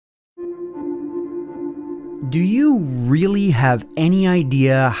Do you really have any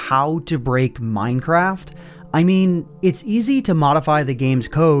idea how to break Minecraft? I mean, it's easy to modify the game's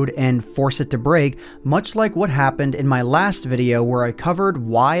code and force it to break, much like what happened in my last video where I covered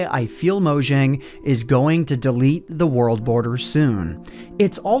why I feel Mojang is going to delete the world borders soon.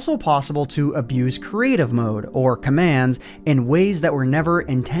 It's also possible to abuse creative mode or commands in ways that were never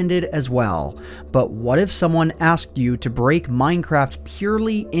intended as well. But what if someone asked you to break Minecraft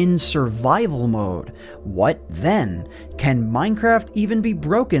purely in survival mode? What then? Can Minecraft even be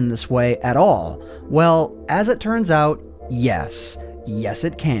broken this way at all? Well, as it turns out, yes. Yes,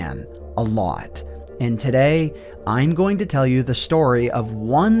 it can. A lot. And today, I'm going to tell you the story of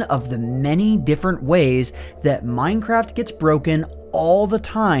one of the many different ways that Minecraft gets broken all the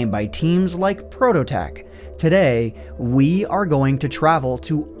time by teams like Prototech. Today, we are going to travel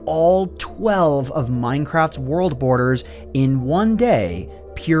to all 12 of Minecraft's world borders in one day,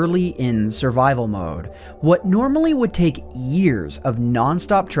 purely in survival mode. What normally would take years of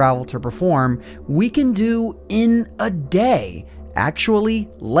non-stop travel to perform, we can do in a day. Actually,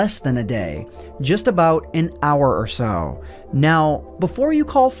 less than a day, just about an hour or so. Now, before you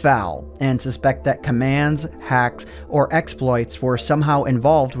call foul and suspect that commands, hacks, or exploits were somehow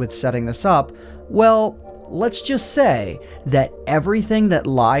involved with setting this up, well, let's just say that everything that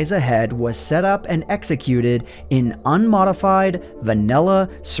lies ahead was set up and executed in unmodified, vanilla,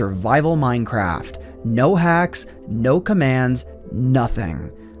 survival Minecraft. No hacks, no commands, nothing.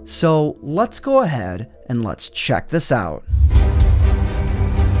 So let's go ahead and let's check this out.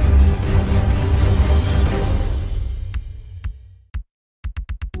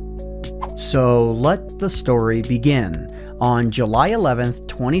 So let the story begin. On July 11th,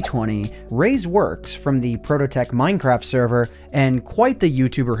 2020, Ray's Works from the Prototech Minecraft server, and quite the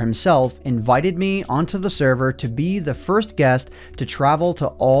YouTuber himself, invited me onto the server to be the first guest to travel to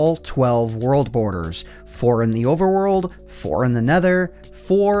all 12 world borders. 4 in the overworld, 4 in the nether,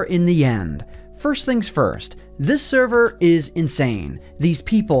 4 in the end. First things first, this server is insane. These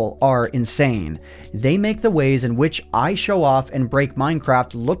people are insane. They make the ways in which I show off and break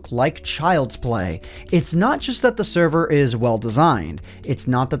Minecraft look like child's play. It's not just that the server is well designed. It's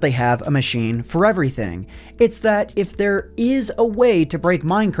not that they have a machine for everything. It's that if there is a way to break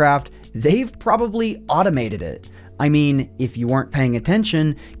Minecraft, they've probably automated it. I mean, if you weren't paying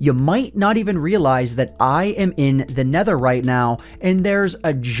attention, you might not even realize that I am in the nether right now, and there's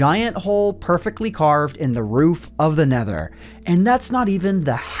a giant hole perfectly carved in the roof of the nether. And that's not even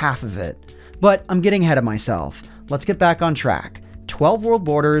the half of it. But I'm getting ahead of myself. Let's get back on track. 12 world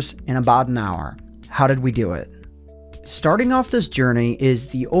borders in about an hour. How did we do it? Starting off this journey is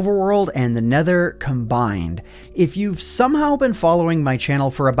the overworld and the nether combined. If you've somehow been following my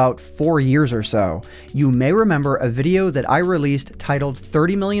channel for about 4 years or so, you may remember a video that I released titled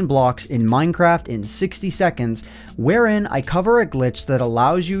 30 million blocks in Minecraft in 60 seconds, wherein I cover a glitch that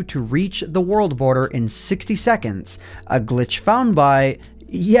allows you to reach the world border in 60 seconds, a glitch found by,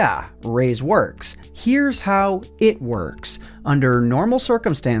 yeah, Ray's Works. Here's how it works. Under normal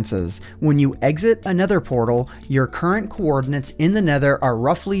circumstances, when you exit a nether portal, your current coordinates in the nether are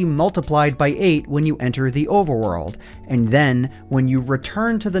roughly multiplied by 8 when you enter the overworld, and then when you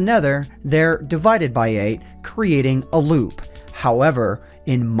return to the nether, they're divided by 8, creating a loop. However,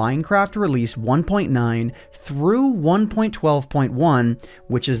 in Minecraft Release 1.9 through 1.12.1,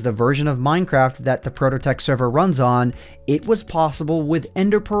 which is the version of Minecraft that the Prototech server runs on, it was possible with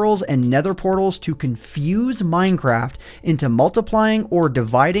ender pearls and nether portals to confuse Minecraft into multiplying or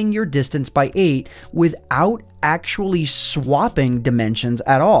dividing your distance by 8 without actually swapping dimensions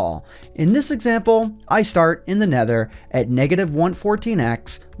at all. In this example, I start in the nether at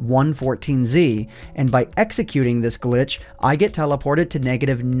 -114x, 114z, and by executing this glitch, I get teleported to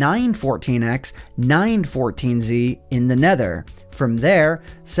 -914x, 914z in the nether. From there,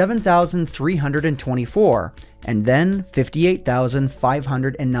 7,324, and then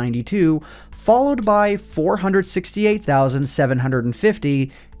 58,592, followed by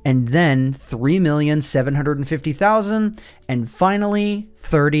 468,750, and then 3,750,000, and finally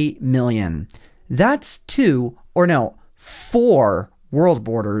 30 million. That's 4 world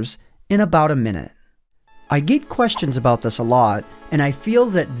borders in about a minute. I get questions about this a lot, and I feel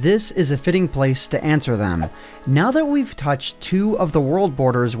that this is a fitting place to answer them. Now that we've touched 2 of the world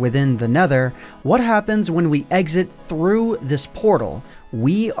borders within the nether, what happens when we exit through this portal?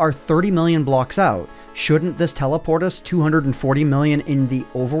 We are 30 million blocks out. Shouldn't this teleport us 240 million in the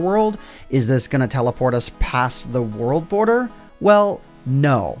overworld? Is this going to teleport us past the world border? Well,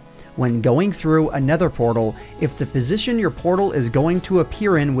 no. When going through a nether portal, if the position your portal is going to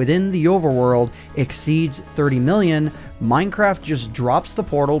appear in within the overworld exceeds 30 million, Minecraft just drops the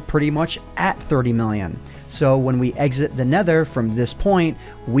portal pretty much at 30 million. So when we exit the nether from this point,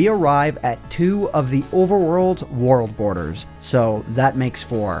 we arrive at 2 of the overworld's world borders. So that makes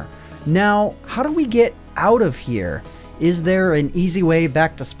 4. Now, how do we get out of here? Is there an easy way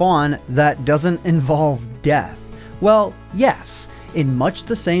back to spawn that doesn't involve death? Well, yes. In much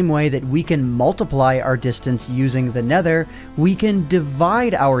the same way that we can multiply our distance using the nether, we can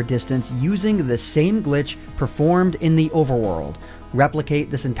divide our distance using the same glitch performed in the overworld. Replicate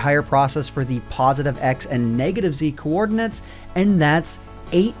this entire process for the positive x and negative z coordinates, and that's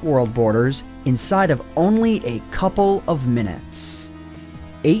 8 world borders inside of only a couple of minutes.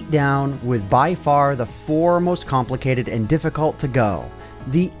 8 down, with by far the 4 most complicated and difficult to go.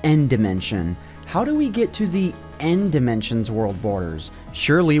 The end dimension. How do we get to the end dimension's world borders?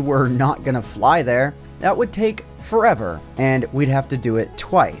 Surely we're not gonna fly there. That would take forever, and we'd have to do it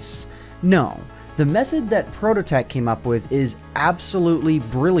twice. No. The method that Prototech came up with is absolutely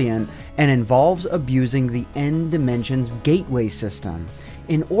brilliant and involves abusing the end dimension's gateway system.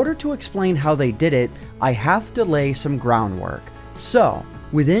 In order to explain how they did it, I have to lay some groundwork. So,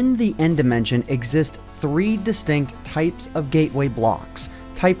 within the end dimension exist 3 distinct types of gateway blocks.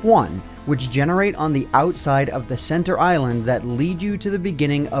 Type 1, which generate on the outside of the center island that lead you to the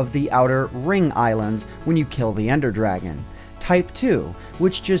beginning of the outer ring islands when you kill the Ender Dragon. Type 2,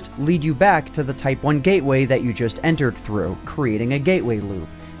 which just lead you back to the Type 1 gateway that you just entered through, creating a gateway loop.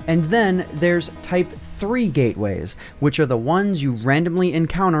 And then there's Type 3 gateways, which are the ones you randomly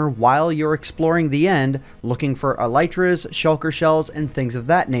encounter while you're exploring the end, looking for elytras, shulker shells, and things of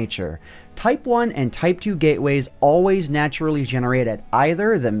that nature. Type 1 and Type 2 gateways always naturally generate at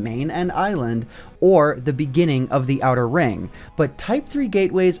either the main end island or the beginning of the outer ring, but Type 3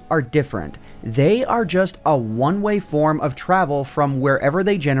 gateways are different. They are just a one-way form of travel from wherever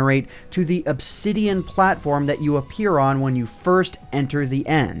they generate to the obsidian platform that you appear on when you first enter the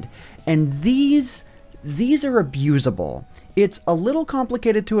end. And these are abusable. It's a little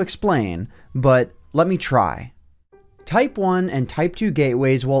complicated to explain, but let me try. Type 1 and Type 2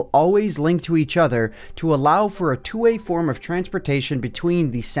 gateways will always link to each other to allow for a two-way form of transportation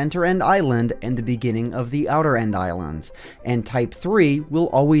between the center end island and the beginning of the outer end islands. And Type 3 will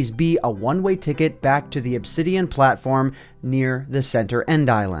always be a one-way ticket back to the obsidian platform near the center end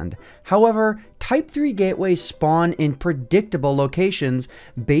island. However, Type 3 gateways spawn in predictable locations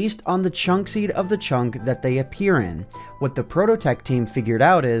based on the chunk seed of the chunk that they appear in. What the Prototech team figured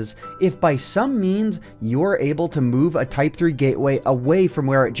out is, if by some means you are able to move a Type 3 gateway away from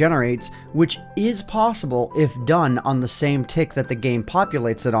where it generates, which is possible if done on the same tick that the game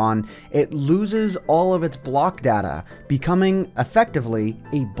populates it on, it loses all of its block data, becoming effectively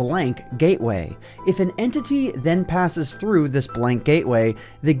a blank gateway. If an entity then passes through this blank gateway,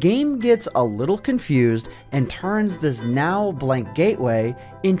 the game gets a little confused and turns this now blank gateway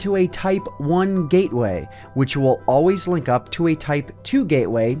into a Type 1 gateway, which will always link up to a Type 2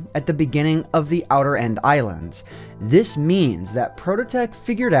 gateway at the beginning of the outer end islands. This means that Prototech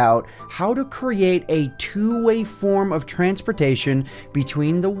figured out how to create a two-way form of transportation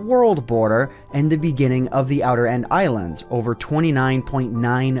between the world border and the beginning of the outer end islands, over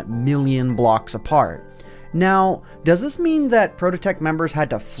 29.9 million blocks apart. Now, does this mean that Prototech members had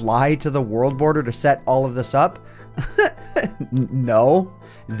to fly to the world border to set all of this up? No.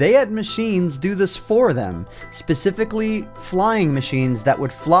 They had machines do this for them, specifically flying machines that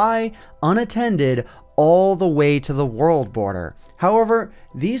would fly unattended all the way to the world border. However,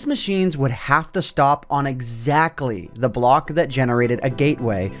 these machines would have to stop on exactly the block that generated a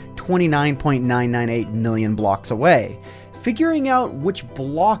gateway, 29.998 million blocks away. Figuring out which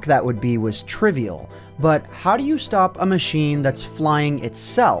block that would be was trivial, but how do you stop a machine that's flying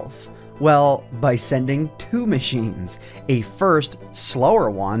itself? Well, by sending 2 machines, a first, slower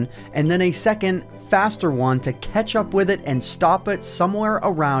one, and then a second, faster one to catch up with it and stop it somewhere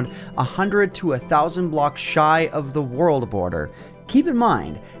around 100 to 1,000 blocks shy of the world border. Keep in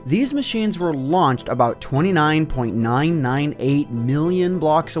mind, these machines were launched about 29.998 million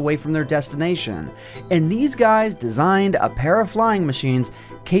blocks away from their destination, and these guys designed a pair of flying machines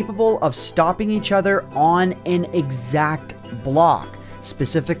capable of stopping each other on an exact block,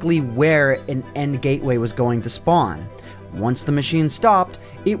 specifically where an end gateway was going to spawn. Once the machine stopped,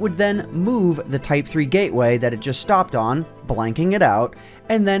 it would then move the Type 3 gateway that it just stopped on, blanking it out,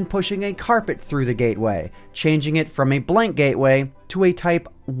 and then pushing a carpet through the gateway, changing it from a blank gateway to a Type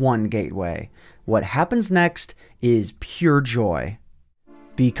 1 gateway. What happens next is pure joy.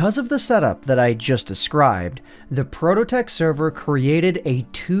 Because of the setup that I just described, the Prototech server created a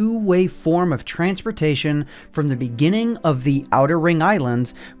two-way form of transportation from the beginning of the Outer Ring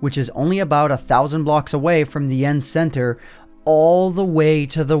Islands, which is only about 1,000 blocks away from the end center, all the way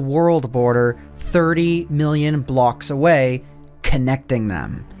to the world border 30 million blocks away, connecting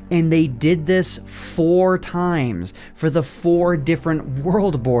them. And they did this 4 times for the 4 different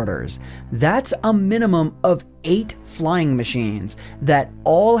world borders. That's a minimum of 8 flying machines that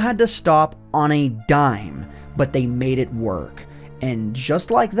all had to stop on a dime, but they made it work. And just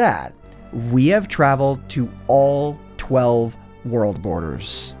like that, we have traveled to all 12 world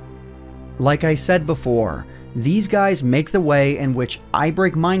borders. Like I said before, these guys make the way in which I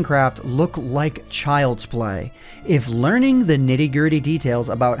Break Minecraft look like child's play. If learning the nitty-gritty details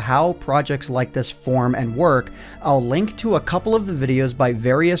about how projects like this form and work, I'll link to a couple of the videos by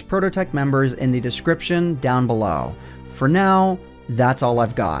various Prototech members in the description down below. For now, that's all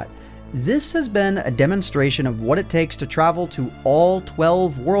I've got. This has been a demonstration of what it takes to travel to all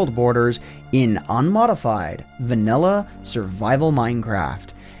 12 world borders in unmodified, vanilla, survival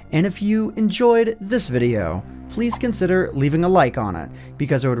Minecraft. And if you enjoyed this video, please consider leaving a like on it,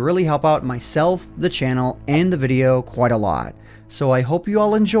 because it would really help out myself, the channel, and the video quite a lot. So I hope you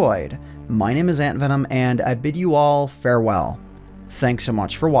all enjoyed. My name is AntVenom, and I bid you all farewell. Thanks so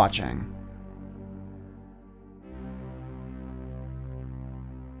much for watching.